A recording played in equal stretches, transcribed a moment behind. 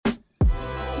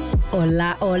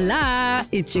Hola, hola.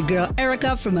 It's your girl,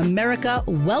 Erica from America.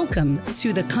 Welcome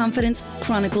to the Confidence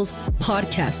Chronicles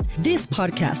podcast. This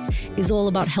podcast is all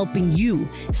about helping you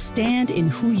stand in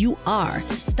who you are.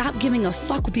 Stop giving a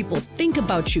fuck what people think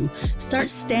about you. Start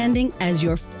standing as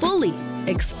your fully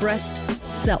expressed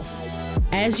self.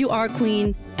 As you are,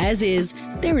 queen, as is,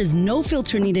 there is no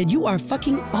filter needed. You are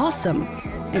fucking awesome.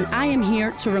 And I am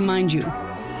here to remind you,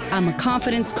 I'm a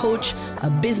confidence coach, a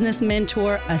business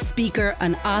mentor, a speaker,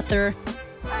 an author,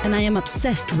 and I am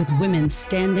obsessed with women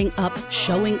standing up,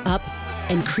 showing up,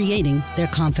 and creating their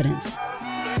confidence.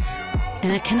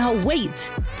 And I cannot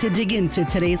wait to dig into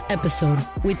today's episode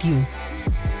with you.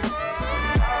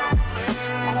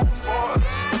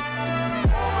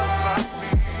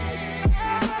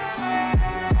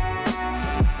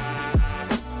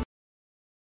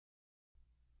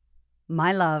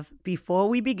 My love, before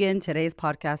we begin today's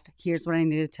podcast, here's what I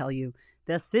need to tell you.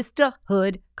 The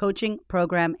Sisterhood coaching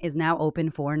program is now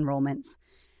open for enrollments.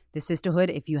 The Sisterhood,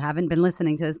 if you haven't been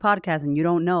listening to this podcast and you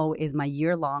don't know, is my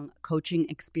year-long coaching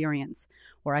experience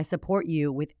where I support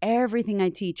you with everything I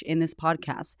teach in this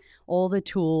podcast. All the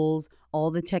tools,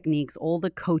 all the techniques, all the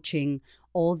coaching,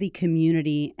 all the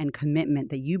community and commitment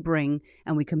that you bring,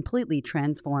 and we completely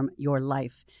transform your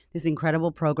life. This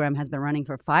incredible program has been running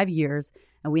for 5 years,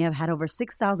 and we have had over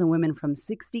 6,000 women from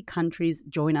 60 countries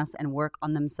join us and work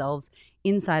on themselves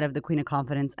inside of the Queen of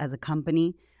Confidence as a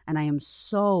company. And I am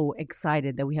so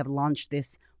excited that we have launched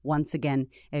this once again.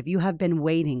 If you have been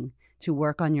waiting to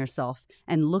work on yourself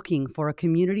and looking for a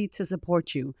community to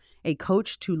support you, a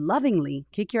coach to lovingly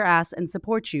kick your ass and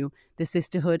support you, the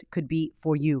Sisterhood could be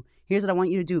for you. Here's what I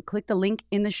want you to do. Click the link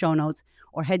in the show notes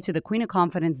or head to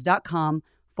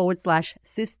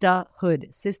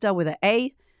thequeenofconfidence.com/sisterhood. Sister with an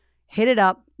A. Hit it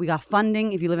up. We got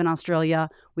funding if you live in Australia.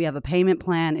 We have a payment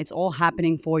plan. It's all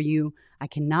happening for you. I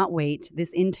cannot wait.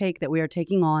 This intake that we are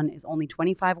taking on is only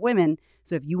 25 women.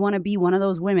 So if you want to be one of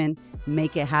those women,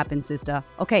 make it happen, sister.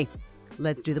 Okay,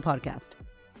 let's do the podcast.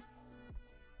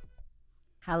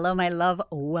 Hello, my love.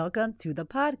 Welcome to the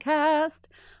podcast.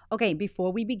 Okay,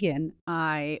 before we begin,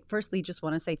 I firstly just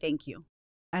want to say thank you,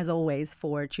 as always,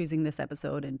 for choosing this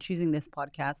episode and choosing this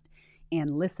podcast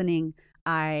and listening.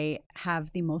 I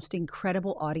have the most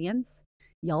incredible audience.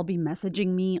 Y'all be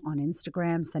messaging me on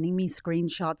Instagram, sending me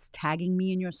screenshots, tagging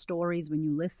me in your stories when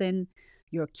you listen.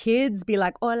 Your kids be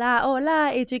like, hola,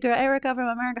 hola, it's your girl Erica from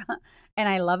America. And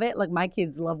I love it. Like my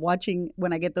kids love watching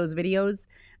when I get those videos.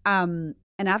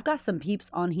 And I've got some peeps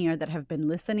on here that have been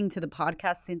listening to the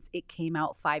podcast since it came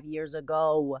out 5 years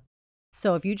ago.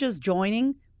 So if you're just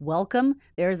joining, welcome.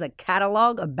 There's a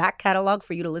catalog, a back catalog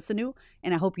for you to listen to,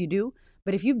 and I hope you do.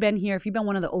 But if you've been here, if you've been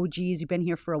one of the OGs, you've been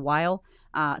here for a while,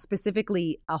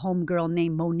 specifically a homegirl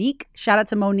named Monique. Shout out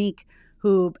to Monique,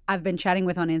 who I've been chatting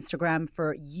with on Instagram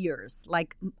for years.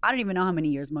 Like, I don't even know how many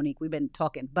years, Monique, we've been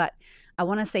talking. But I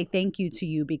want to say thank you to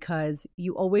you because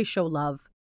you always show love.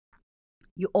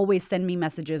 You always send me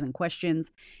messages and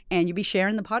questions, and you be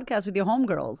sharing the podcast with your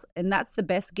homegirls. And that's the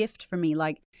best gift for me.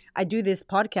 Like, I do this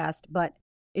podcast, but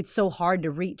it's so hard to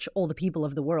reach all the people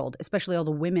of the world, especially all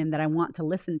the women that I want to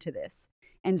listen to this.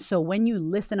 And so when you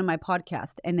listen to my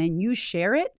podcast and then you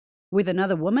share it with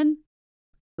another woman,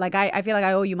 like I feel like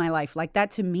I owe you my life. Like that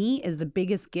to me is the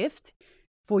biggest gift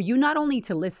for you, not only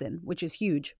to listen, which is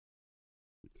huge,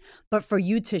 but for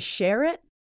you to share it,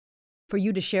 for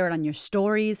you to share it on your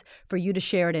stories, for you to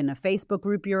share it in a Facebook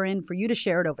group you're in, for you to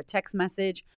share it over text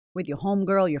message with your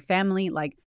homegirl, your family.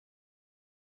 Like,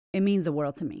 it means the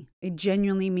world to me. It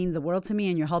genuinely means the world to me,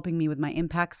 and you're helping me with my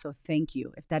impact. So thank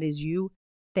you. If that is you,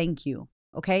 thank you.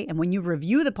 Okay. And when you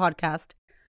review the podcast,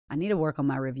 I need to work on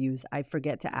my reviews. I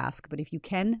forget to ask, but if you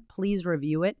can, please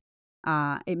review it.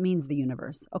 It means the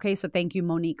universe. Okay. So thank you,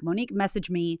 Monique. Monique messaged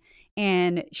me,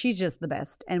 and she's just the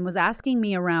best, and was asking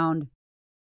me around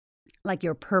like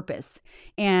your purpose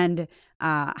and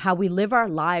how we live our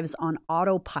lives on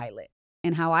autopilot.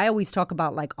 And how I always talk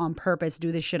about like on purpose,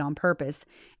 do this shit on purpose,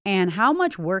 and how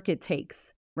much work it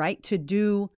takes, right, to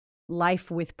do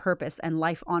life with purpose and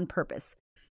life on purpose.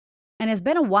 And it's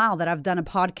been a while that I've done a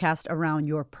podcast around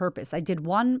your purpose. I did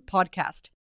one podcast,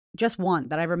 just one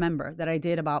that I remember that I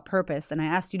did about purpose. And I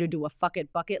asked you to do a fuck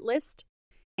it bucket list.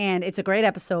 And it's a great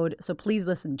episode, so please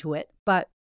listen to it. But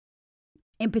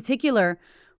in particular,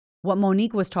 what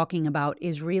Monique was talking about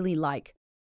is really like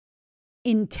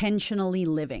intentionally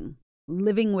living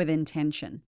with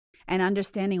intention and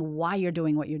understanding why you're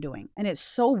doing what you're doing. And it's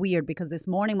so weird because this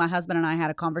morning my husband and I had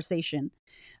a conversation,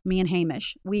 me and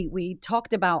Hamish. We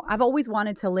talked about, I've always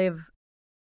wanted to live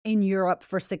in Europe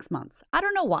for 6 months. I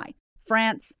don't know why.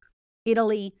 France,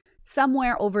 Italy,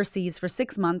 somewhere overseas for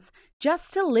 6 months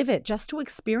just to live it, just to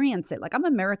experience it. Like, I'm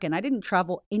American. I didn't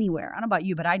travel anywhere. I don't know about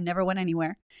you, but I never went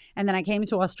anywhere. And then I came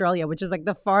to Australia, which is like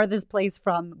the farthest place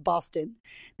from Boston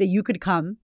that you could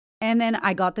come. And then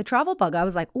I got the travel bug. I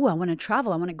was like, oh, I want to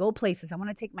travel. I want to go places. I want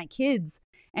to take my kids.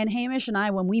 And Hamish and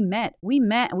I, when we met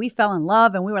and we fell in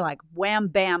love, and we were like, wham,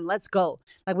 bam, let's go.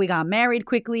 Like, we got married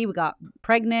quickly. We got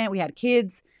pregnant. We had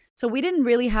kids. So we didn't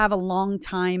really have a long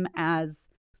time as,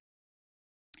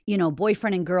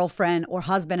 boyfriend and girlfriend or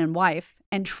husband and wife,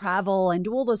 and travel and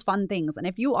do all those fun things. And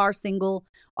if you are single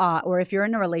or if you're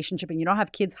in a relationship and you don't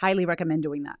have kids, highly recommend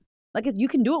doing that. Like, you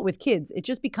can do it with kids. It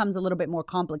just becomes a little bit more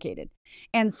complicated.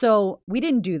 And so we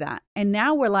didn't do that. And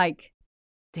now we're like,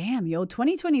 damn,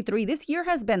 2023, this year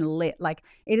has been lit. Like,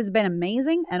 it has been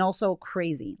amazing and also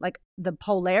crazy. Like, the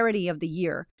polarity of the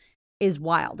year is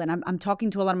wild. And I'm talking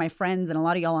to a lot of my friends and a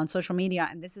lot of y'all on social media,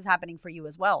 and this is happening for you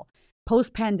as well.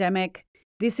 Post-pandemic,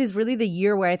 this is really the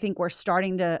year where I think we're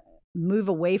starting to move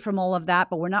away from all of that,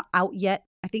 but we're not out yet.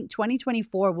 I think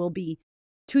 2024 will be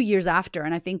 2 years after,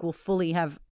 and I think we'll fully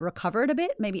have recovered a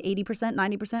bit, maybe 80%,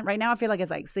 90%. Right now, I feel like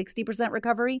it's like 60%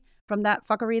 recovery from that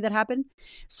fuckery that happened.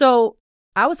 So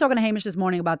I was talking to Hamish this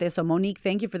morning about this. So Monique,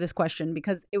 thank you for this question,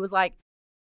 because it was like,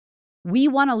 we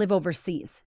want to live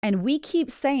overseas and we keep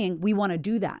saying we want to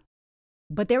do that,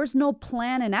 but there is no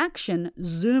plan in action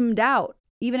zoomed out.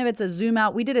 Even if it's a zoom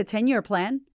out, we did a 10-year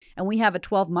plan and we have a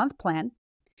 12-month plan.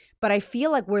 But I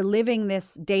feel like we're living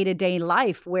this day-to-day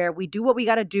life where we do what we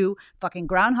got to do, fucking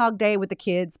Groundhog Day with the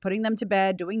kids, putting them to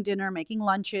bed, doing dinner, making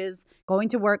lunches, going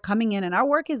to work, coming in. And our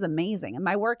work is amazing. And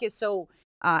my work is so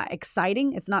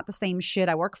exciting. It's not the same shit.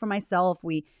 I work for myself.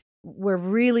 We're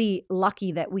really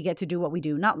lucky that we get to do what we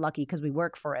do. Not lucky because we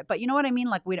work for it. But you know what I mean?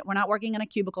 Like, we're not working in a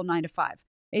cubicle 9 to 5.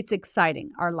 It's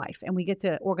exciting, our life. And we get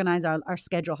to organize our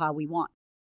schedule how we want.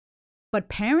 But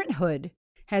parenthood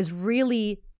has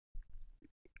really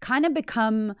kind of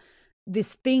become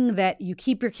this thing that you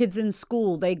keep your kids in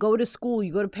school. They go to school,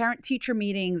 you go to parent-teacher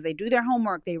meetings, they do their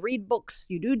homework, they read books,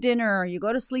 you do dinner, you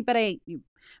go to sleep at 8, you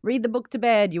read the book to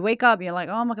bed, you wake up, you're like,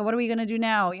 oh my God, what are we going to do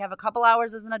now? You have a couple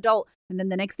hours as an adult, and then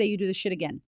the next day you do the shit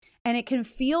again. And it can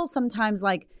feel sometimes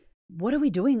like, what are we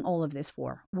doing all of this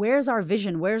for? Where's our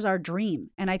vision? Where's our dream?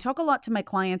 And I talk a lot to my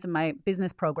clients in my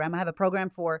business program. I have a program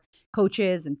for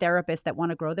coaches and therapists that want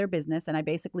to grow their business. And I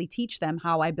basically teach them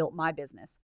how I built my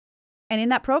business. And in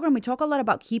that program, we talk a lot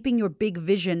about keeping your big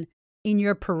vision in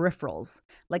your peripherals,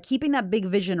 like keeping that big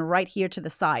vision right here to the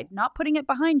side, not putting it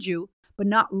behind you, but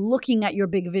not looking at your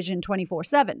big vision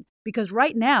 24/7. Because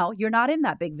right now, you're not in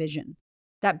that big vision,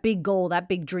 that big goal, that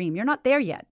big dream. You're not there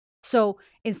yet. So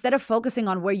instead of focusing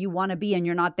on where you want to be and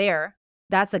you're not there,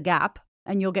 that's a gap,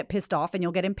 and you'll get pissed off and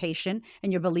you'll get impatient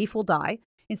and your belief will die.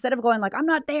 Instead of going like, I'm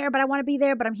not there, but I want to be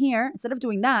there, but I'm here. Instead of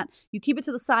doing that, you keep it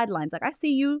to the sidelines. Like, I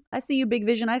see you, big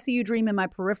vision. I see you dream in my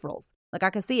peripherals. Like,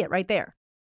 I can see it right there.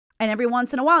 And every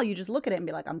once in a while, you just look at it and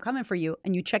be like, I'm coming for you.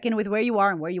 And you check in with where you are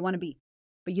and where you want to be,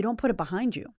 but you don't put it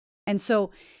behind you. And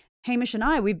so Hamish and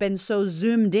I, we've been so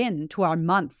zoomed in to our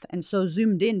month and so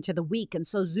zoomed in to the week and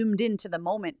so zoomed into the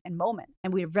moment.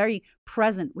 And we're very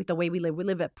present with the way we live. We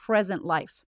live a present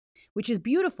life, which is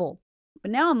beautiful.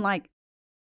 But now I'm like,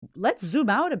 let's zoom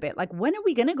out a bit. Like, when are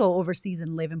we going to go overseas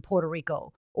and live in Puerto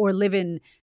Rico or live in,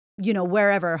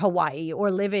 wherever, Hawaii,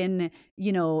 or live in,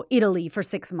 Italy for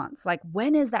 6 months? Like,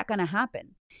 when is that going to happen?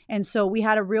 And so we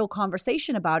had a real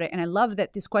conversation about it. And I love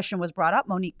that this question was brought up,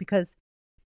 Monique, because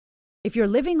if you're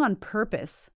living on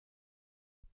purpose,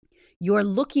 you're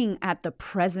looking at the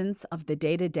presence of the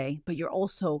day-to-day, but you're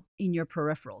also in your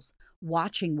peripherals,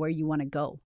 watching where you want to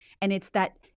go. And it's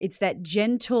that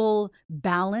gentle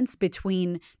balance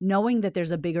between knowing that there's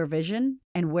a bigger vision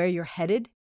and where you're headed,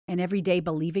 and every day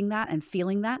believing that and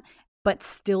feeling that, but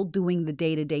still doing the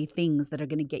day-to-day things that are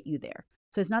going to get you there.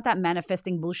 So it's not that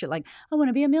manifesting bullshit like, I want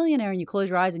to be a millionaire, and you close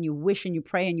your eyes and you wish and you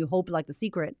pray and you hope, like The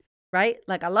Secret, right?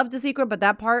 Like, I love The Secret, but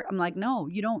that part, I'm like, no,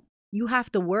 you don't. You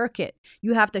have to work it.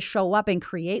 You have to show up and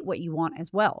create what you want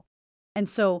as well. And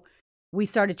so we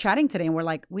started chatting today and we're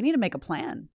like, we need to make a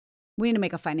plan. We need to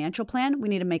make a financial plan. We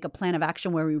need to make a plan of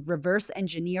action where we reverse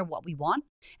engineer what we want.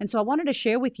 And so I wanted to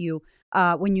share with you,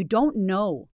 when you don't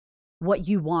know what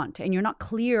you want and you're not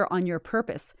clear on your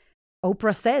purpose,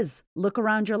 Oprah says, look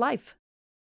around your life.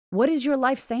 What is your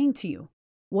life saying to you?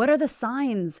 What are the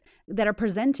signs that are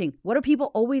presenting? What do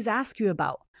people always ask you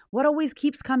about? What always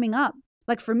keeps coming up?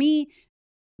 Like, for me,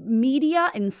 media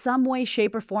in some way,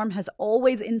 shape, or form has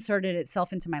always inserted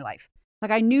itself into my life.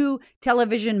 Like, I knew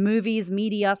television, movies,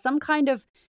 media, some kind of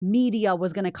media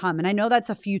was going to come. And I know that's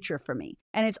a future for me.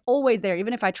 And it's always there.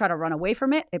 Even if I try to run away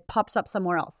from it, it pops up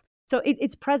somewhere else. So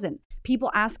it's present.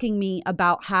 people asking me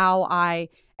about how I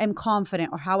am confident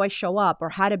or how I show up or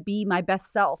how to be my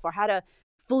best self or how to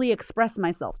fully express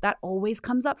myself. That always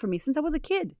comes up for me since I was a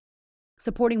kid,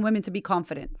 supporting women to be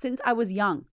confident since I was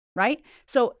young, right?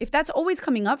 So if that's always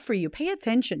coming up for you, pay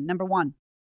attention. Number one,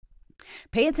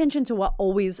 pay attention to what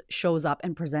always shows up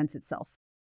and presents itself.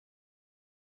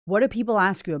 What do people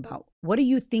ask you about? What do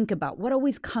you think about? What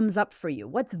always comes up for you?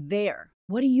 What's there?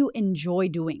 What do you enjoy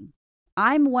doing?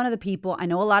 I'm one of the people, I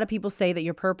know a lot of people say that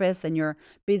your purpose and your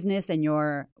business and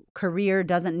your career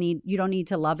you don't need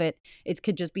to love it. It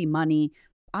could just be money.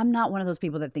 I'm not one of those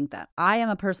people that think that. I am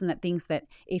a person that thinks that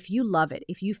if you love it,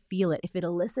 if you feel it, if it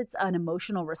elicits an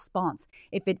emotional response,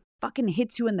 if it fucking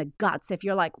hits you in the guts, if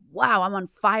you're like, wow, I'm on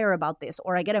fire about this,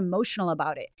 or I get emotional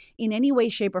about it in any way,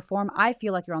 shape, or form, I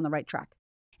feel like you're on the right track.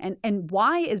 And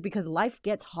why is because life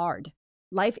gets hard.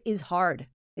 Life is hard.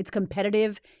 It's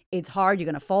competitive. It's hard. You're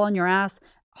going to fall on your ass.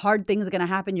 Hard things are going to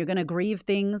happen. You're going to grieve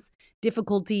things,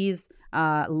 difficulties,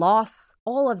 loss.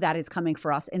 All of that is coming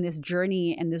for us in this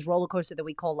journey and this roller coaster that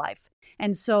we call life.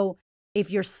 And so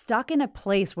if you're stuck in a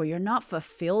place where you're not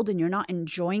fulfilled and you're not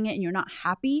enjoying it and you're not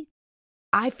happy,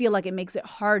 I feel like it makes it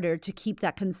harder to keep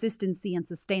that consistency and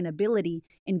sustainability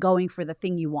in going for the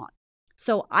thing you want.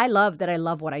 So I love that I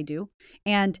love what I do.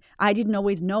 And I didn't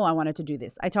always know I wanted to do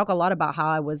this. I talk a lot about how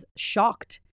I was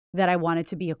shocked that I wanted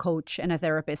to be a coach and a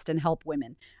therapist and help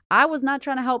women. I was not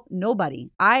trying to help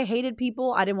nobody. I hated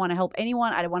people. I didn't want to help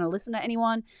anyone. I didn't want to listen to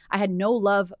anyone. I had no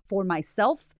love for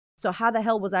myself. So how the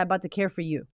hell was I about to care for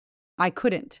you? I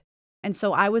couldn't. And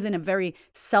so I was in a very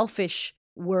selfish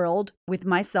world with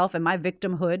myself and my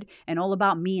victimhood and all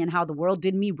about me and how the world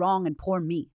did me wrong and poor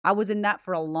me. I was in that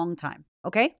for a long time.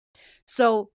 Okay?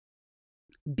 So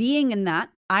being in that,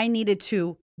 I needed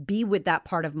to be with that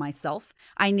part of myself.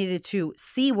 I needed to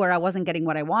see where I wasn't getting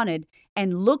what I wanted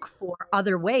and look for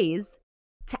other ways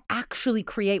to actually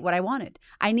create what I wanted.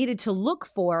 I needed to look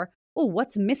for, oh,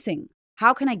 what's missing?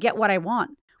 How can I get what I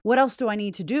want? What else do I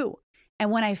need to do?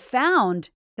 And when I found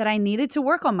that I needed to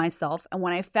work on myself, and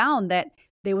when I found that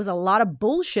there was a lot of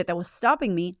bullshit that was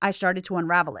stopping me, I started to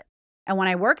unravel it. And when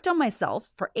I worked on myself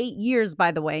for 8 years,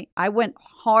 by the way, I went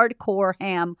hardcore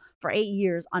ham for 8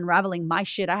 years unraveling my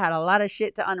shit. I had a lot of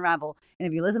shit to unravel. And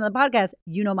if you listen to the podcast,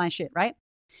 you know my shit, right?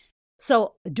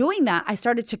 So doing that, I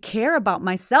started to care about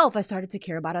myself. I started to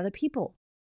care about other people.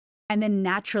 And then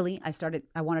naturally,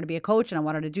 I wanted to be a coach and I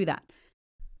wanted to do that.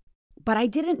 But I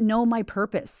didn't know my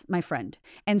purpose, my friend.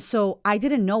 And so I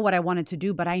didn't know what I wanted to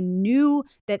do, but I knew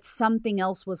that something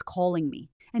else was calling me.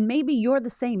 And maybe you're the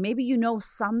same. Maybe you know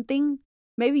something.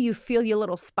 Maybe you feel your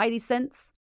little spidey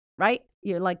sense, right?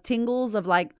 You're like tingles of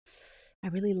like, I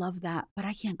really love that, but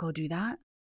I can't go do that.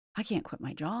 I can't quit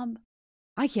my job.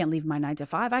 I can't leave my 9 to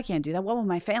 5. I can't do that. What will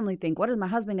my family think? What is my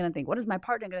husband going to think? What is my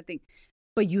partner going to think?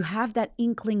 But you have that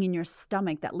inkling in your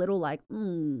stomach, that little like,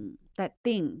 that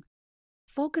thing.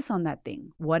 Focus on that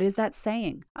thing. What is that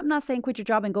saying? I'm not saying quit your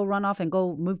job and go run off and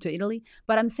go move to Italy,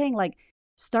 but I'm saying like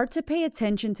start to pay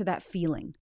attention to that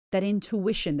feeling, that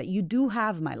intuition that you do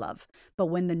have, my love. But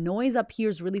when the noise up here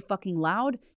is really fucking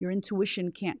loud, your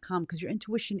intuition can't come because your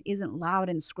intuition isn't loud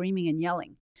and screaming and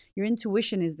yelling. Your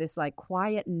intuition is this like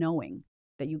quiet knowing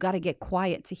that you got to get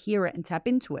quiet to hear it and tap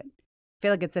into it. I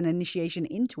feel like it's an initiation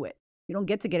into it. You don't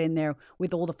get to get in there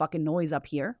with all the fucking noise up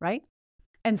here, right?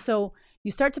 And so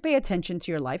you start to pay attention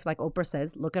to your life. Like Oprah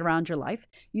says, look around your life.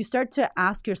 You start to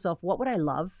ask yourself, what would I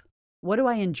love? What do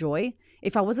I enjoy?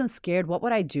 If I wasn't scared, what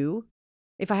would I do?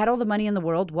 If I had all the money in the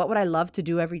world, what would I love to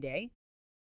do every day?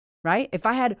 Right? If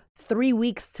I had 3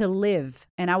 weeks to live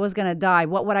and I was going to die,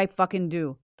 what would I fucking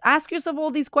do? Ask yourself all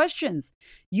these questions.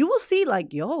 You will see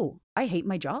like, yo, I hate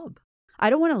my job. I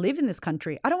don't want to live in this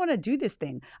country. I don't want to do this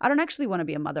thing. I don't actually want to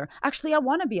be a mother. Actually, I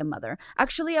want to be a mother.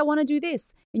 Actually, I want to do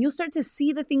this. And you'll start to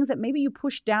see the things that maybe you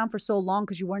pushed down for so long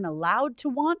because you weren't allowed to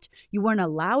want, you weren't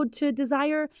allowed to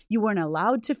desire, you weren't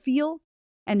allowed to feel.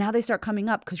 And now they start coming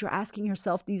up because you're asking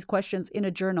yourself these questions in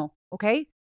a journal, okay?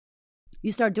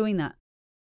 You start doing that.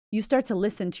 You start to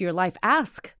listen to your life.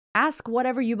 Ask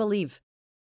whatever you believe.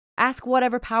 Ask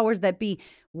whatever powers that be.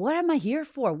 What am I here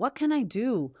for? What can I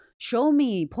do? Show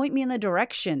me, point me in the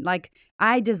direction. Like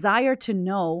I desire to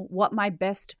know what my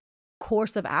best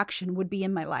course of action would be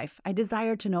in my life. I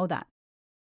desire to know that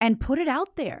and put it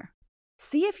out there.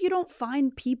 See if you don't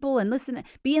find people and listen,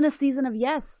 be in a season of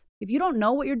yes. If you don't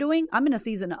know what you're doing, I'm in a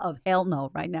season of hell no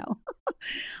right now.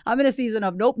 I'm in a season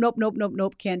of nope,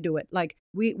 can't do it. Like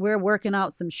we're working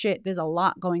out some shit. There's a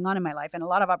lot going on in my life and a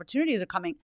lot of opportunities are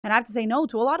coming and I have to say no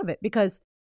to a lot of it because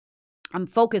I'm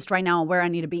focused right now on where I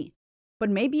need to be.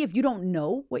 But maybe if you don't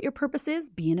know what your purpose is,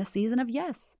 be in a season of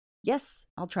yes. Yes,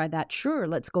 I'll try that. Sure,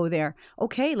 let's go there.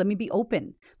 Okay, let me be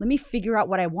open. Let me figure out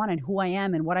what I want and who I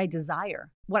am and what I desire.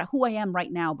 Who I am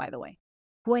right now, by the way.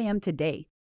 Who I am today.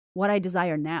 What I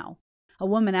desire now. A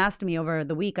woman asked me over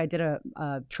the week, I did a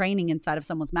training inside of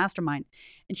someone's mastermind,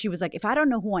 and she was like, if I don't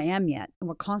know who I am yet, and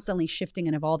we're constantly shifting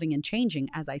and evolving and changing,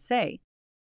 as I say,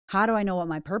 how do I know what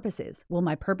my purpose is? Will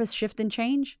my purpose shift and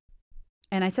change?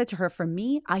 And I said to her, for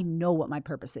me, I know what my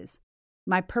purpose is.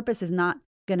 My purpose is not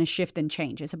going to shift and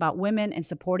change. It's about women and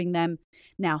supporting them.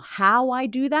 Now, how I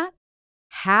do that,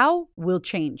 how will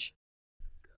change.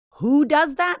 Who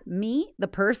does that? Me, the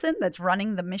person that's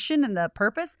running the mission and the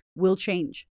purpose, will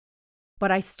change. But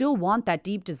I still want that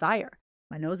deep desire.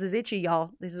 My nose is itchy,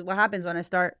 y'all. This is what happens when I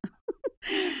start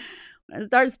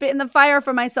spitting the fire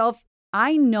for myself.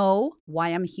 I know why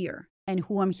I'm here and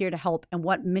who I'm here to help and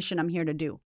what mission I'm here to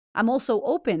do. I'm also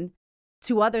open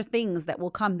to other things that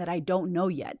will come that I don't know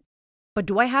yet. But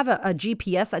do I have a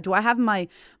GPS? Do I have my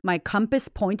compass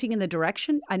pointing in the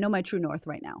direction? I know my true north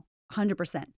right now,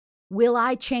 100%. Will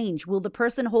I change? Will the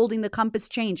person holding the compass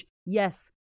change?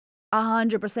 Yes,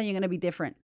 100% you're going to be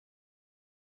different.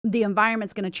 The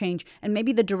environment's going to change and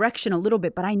maybe the direction a little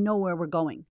bit, but I know where we're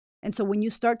going. And so when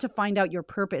you start to find out your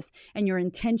purpose and your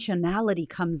intentionality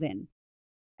comes in,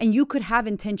 and you could have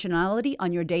intentionality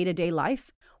on your day-to-day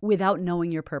life without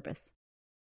knowing your purpose.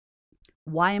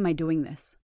 Why am I doing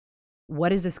this?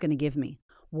 What is this going to give me?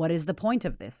 What is the point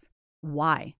of this?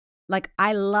 Why? Like,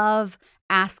 I love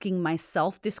asking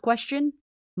myself this question.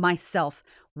 Myself,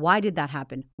 why did that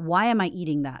happen? Why am I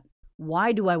eating that?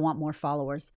 Why do I want more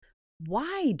followers?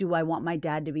 Why do I want my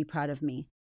dad to be proud of me?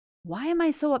 Why am I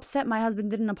so upset my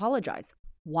husband didn't apologize?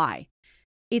 Why?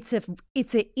 It's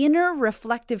an inner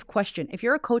reflective question. If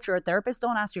you're a coach or a therapist,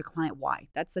 don't ask your client why.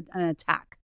 That's an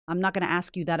attack. I'm not going to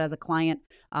ask you that as a client,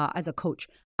 as a coach.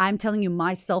 I'm telling you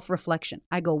my self-reflection.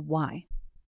 I go, why?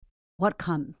 What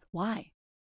comes? Why?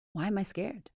 Why am I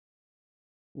scared?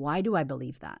 Why do I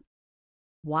believe that?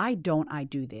 Why don't I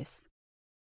do this?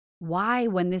 Why,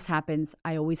 when this happens,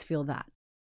 I always feel that?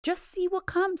 Just see what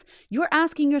comes. You're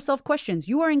asking yourself questions.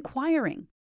 You are inquiring.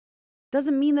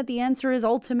 Doesn't mean that the answer is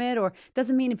ultimate, or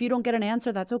doesn't mean if you don't get an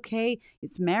answer, that's okay.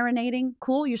 It's marinating.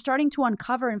 Cool. You're starting to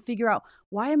uncover and figure out,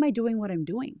 why am I doing what I'm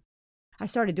doing? I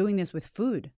started doing this with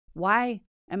food. Why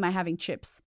am I having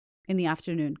chips in the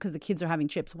afternoon? Because the kids are having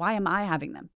chips. Why am I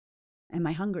having them? Am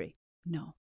I hungry?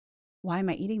 No. Why am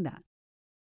I eating that?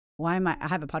 I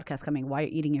have a podcast coming. Why are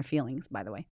you eating your feelings, by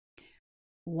the way?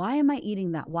 Why am I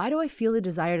eating that? Why do I feel a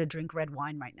desire to drink red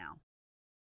wine right now?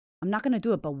 I'm not going to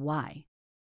do it, but why?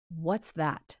 What's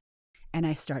that? And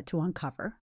I start to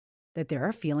uncover that there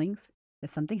are feelings, that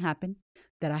something happened,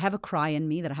 that I have a cry in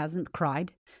me that hasn't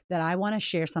cried, that I want to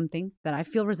share something, that I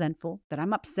feel resentful, that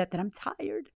I'm upset, that I'm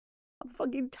tired. I'm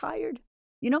fucking tired.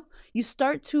 You know, you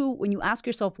start to, when you ask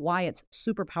yourself why, it's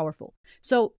super powerful.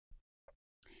 So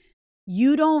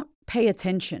you don't pay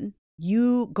attention.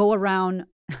 You go around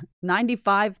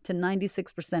 95 to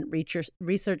 96%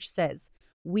 research says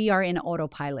we are in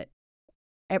autopilot.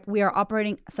 We are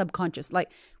operating subconscious. Like,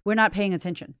 we're not paying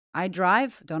attention. I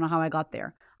drive, don't know how I got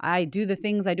there. I do the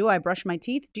things I do. I brush my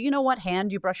teeth. Do you know what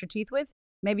hand you brush your teeth with?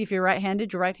 Maybe if you're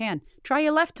right-handed, your right hand. Try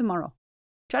your left tomorrow.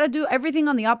 Try to do everything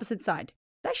on the opposite side.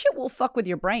 That shit will fuck with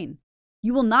your brain.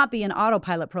 You will not be an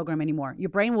autopilot program anymore. Your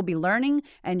brain will be learning,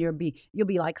 and you'll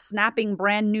be like snapping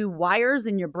brand new wires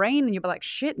in your brain, and you'll be like,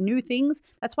 shit, new things.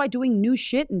 That's why doing new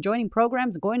shit and joining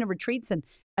programs and going to retreats and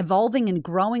evolving and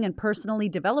growing and personally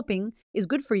developing is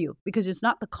good for you, because it's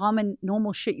not the common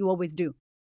normal shit you always do.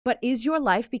 But is your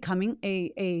life becoming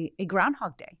a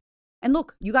Groundhog Day? And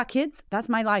look, you got kids. That's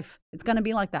my life. It's going to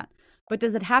be like that. But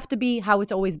does it have to be how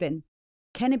it's always been?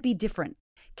 Can it be different?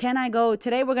 Can I go,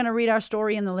 today we're going to read our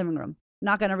story in the living room.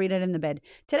 Not going to read it in the bed.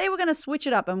 Today we're going to switch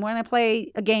it up and we're going to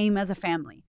play a game as a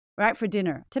family, right? For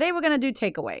dinner. Today we're going to do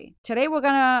takeaway. Today we're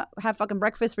going to have fucking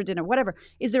breakfast for dinner, whatever.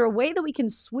 Is there a way that we can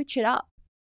switch it up?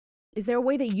 Is there a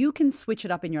way that you can switch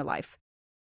it up in your life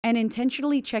and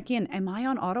intentionally check in? Am I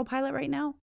on autopilot right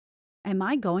now? Am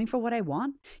I going for what I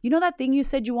want? You know that thing you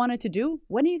said you wanted to do?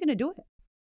 When are you going to do it?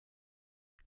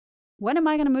 When am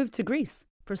I going to move to Greece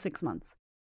for 6 months?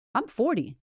 I'm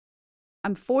 40.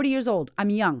 I'm 40 years old.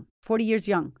 I'm young, 40 years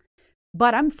young,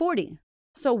 but I'm 40.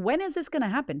 So when is this going to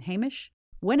happen, Hamish?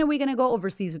 When are we going to go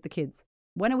overseas with the kids?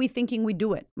 When are we thinking we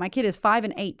do it? My kid is 5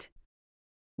 and 8.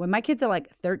 When my kids are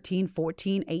like 13,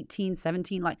 14, 18,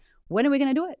 17, like, when are we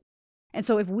going to do it? And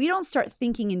so if we don't start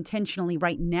thinking intentionally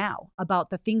right now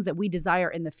about the things that we desire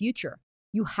in the future,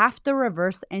 you have to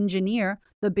reverse engineer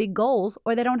the big goals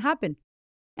or they don't happen.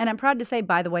 And I'm proud to say,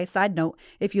 by the way, side note,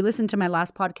 if you listen to my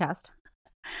last podcast,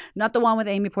 not the one with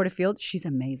Amy Porterfield, she's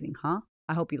amazing, huh?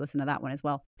 I hope you listen to that one as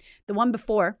well. The one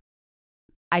before,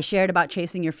 I shared about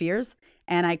chasing your fears,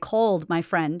 and I called my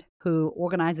friend who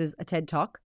organizes a TED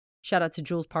Talk. Shout out to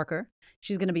Jules Parker.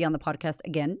 She's going to be on the podcast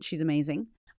again. She's amazing.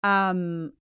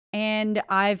 And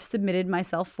I've submitted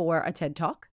myself for a TED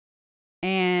Talk.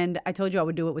 And I told you I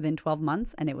would do it within 12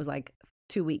 months, and it was like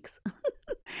 2 weeks.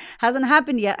 Hasn't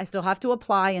happened yet. I still have to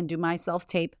apply and do my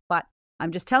self-tape, but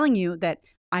I'm just telling you that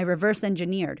I reverse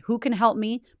engineered. Who can help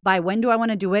me? By when do I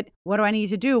want to do it? What do I need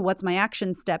to do? What's my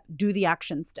action step? Do the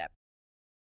action step.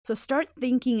 So start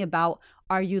thinking about,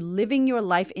 are you living your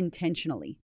life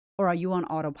intentionally, or are you on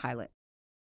autopilot?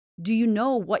 Do you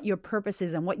know what your purpose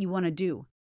is and what you want to do?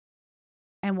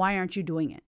 And why aren't you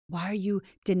doing it? Why are you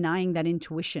denying that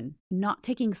intuition, not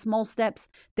taking small steps?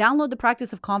 Download the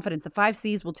practice of confidence. The 5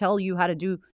 C's will tell you how to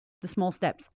do the small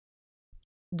steps.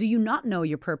 Do you not know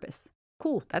your purpose?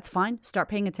 Cool, that's fine. Start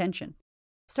paying attention.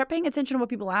 Start paying attention to what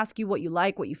people ask you, what you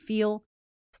like, what you feel.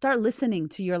 Start listening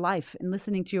to your life and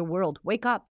listening to your world. Wake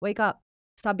up, wake up.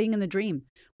 Stop being in the dream.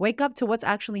 Wake up to what's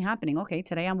actually happening. Okay,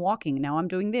 today I'm walking. Now I'm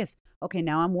doing this. Okay,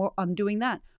 now I'm doing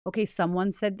that. Okay,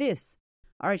 someone said this.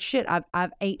 All right, shit,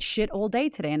 I've ate shit all day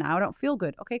today and now I don't feel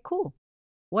good. Okay, cool.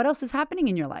 What else is happening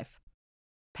in your life?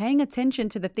 Paying attention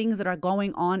to the things that are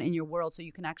going on in your world so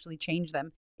you can actually change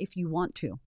them if you want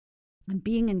to. And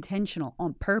being intentional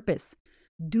on purpose.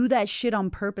 Do that shit on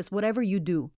purpose. Whatever you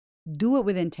do it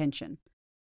with intention.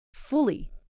 Fully.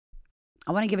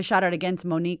 I want to give a shout out again to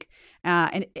Monique.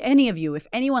 And any of you, if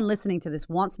anyone listening to this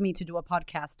wants me to do a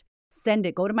podcast, send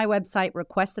it. Go to my website,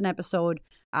 request an episode,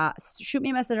 shoot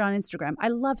me a message on Instagram. I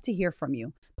love to hear from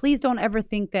you. Please don't ever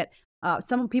think that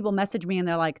some people message me and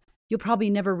they're like, you'll probably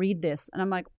never read this. And I'm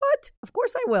like, what? Of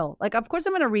course I will. Like, of course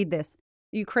I'm going to read this.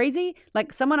 Are you crazy?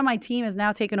 Like, someone on my team has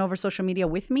now taken over social media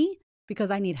with me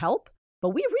because I need help.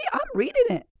 But I'm reading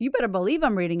it. You better believe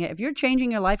I'm reading it. If you're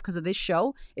changing your life because of this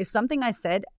show, if something I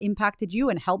said impacted you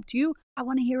and helped you, I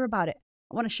want to hear about it.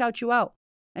 I want to shout you out.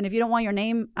 And if you don't want your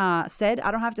name said,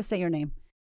 I don't have to say your name.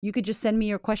 You could just send me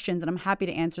your questions and I'm happy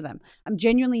to answer them. I'm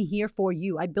genuinely here for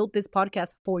you. I built this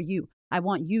podcast for you. I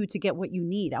want you to get what you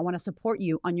need. I want to support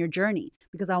you on your journey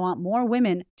because I want more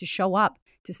women to show up,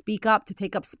 to speak up, to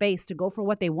take up space, to go for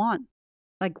what they want.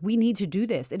 Like, we need to do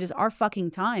this. It is our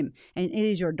fucking time. And it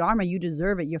is your dharma. You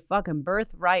deserve it. Your fucking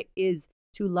birthright is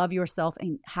to love yourself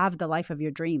and have the life of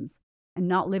your dreams and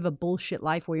not live a bullshit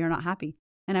life where you're not happy.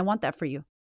 And I want that for you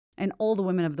and all the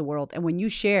women of the world. And when you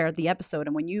share the episode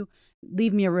and when you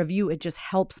leave me a review, it just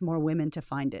helps more women to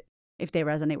find it if they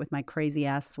resonate with my crazy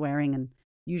ass swearing and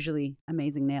usually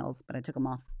amazing nails. But I took them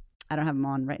off. I don't have them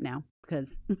on right now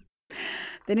because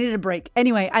they needed a break.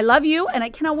 Anyway, I love you and I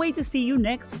cannot wait to see you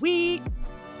next week.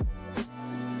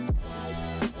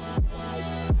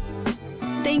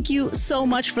 Thank you so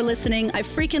much for listening. I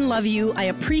freaking love you. I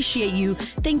appreciate you.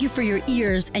 Thank you for your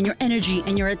ears and your energy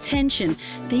and your attention.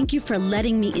 Thank you for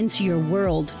letting me into your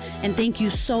world. And thank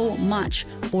you so much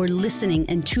for listening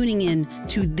and tuning in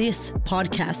to this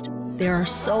podcast. There are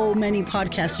so many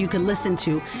podcasts you can listen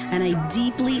to, and I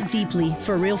deeply, deeply,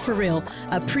 for real,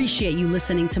 appreciate you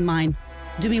listening to mine.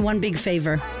 Do me one big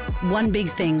favor, one big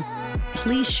thing.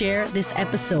 Please share this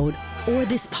episode or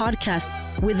this podcast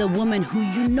with a woman who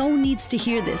you know needs to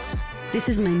hear this. This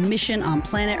is my mission on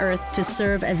planet Earth, to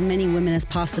serve as many women as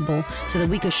possible so that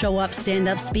we could show up, stand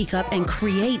up, speak up, and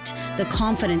create the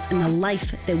confidence and the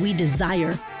life that we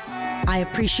desire. I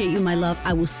appreciate you, my love.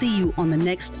 I will see you on the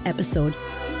next episode.